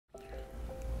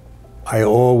I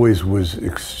always was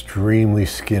extremely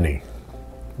skinny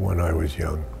when I was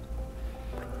young.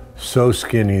 So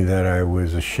skinny that I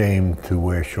was ashamed to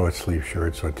wear short sleeve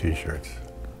shirts or t-shirts.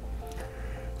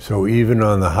 So even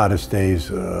on the hottest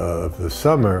days of the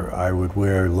summer, I would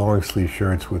wear long sleeve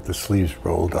shirts with the sleeves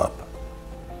rolled up.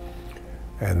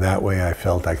 And that way I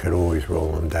felt I could always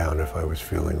roll them down if I was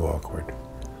feeling awkward.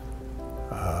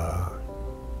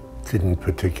 Didn't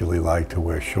particularly like to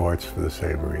wear shorts for the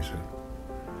same reason.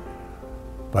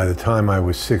 By the time I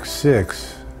was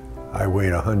 6'6", I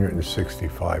weighed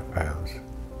 165 pounds.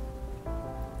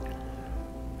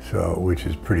 So, which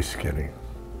is pretty skinny.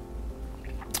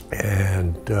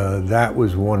 And that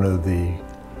was one of the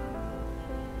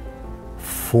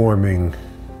forming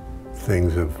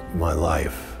things of my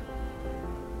life.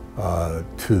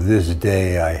 To this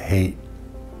day, I hate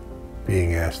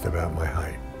being asked about my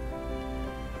height.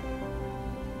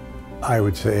 I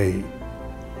would say,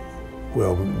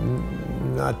 well,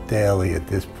 not daily at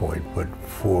this point, but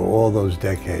for all those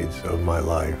decades of my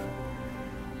life,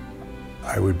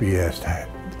 I would be asked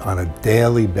on a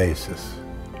daily basis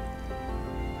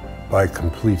by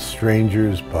complete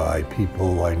strangers, by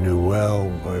people I knew well,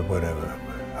 or whatever,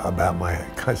 about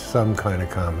some kind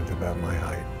of comment about my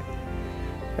height.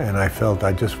 And I felt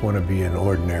I just want to be an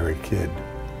ordinary kid.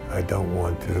 I don't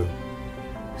want to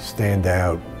stand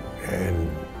out, and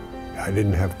I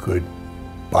didn't have good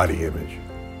body image.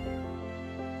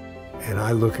 And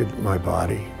I look at my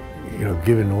body, you know,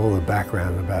 given all the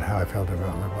background about how I felt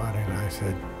about my body, and I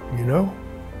said, you know,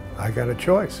 I got a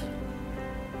choice.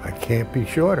 I can't be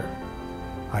shorter.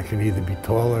 I can either be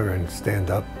taller and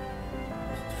stand up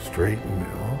straight and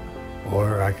all,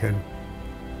 or I can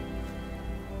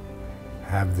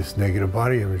have this negative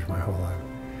body image my whole life.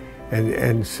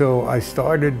 And so I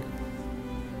started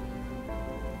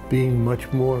being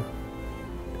much more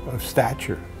of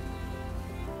stature,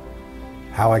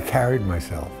 how I carried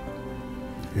myself,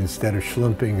 instead of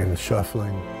schlumping and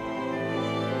shuffling.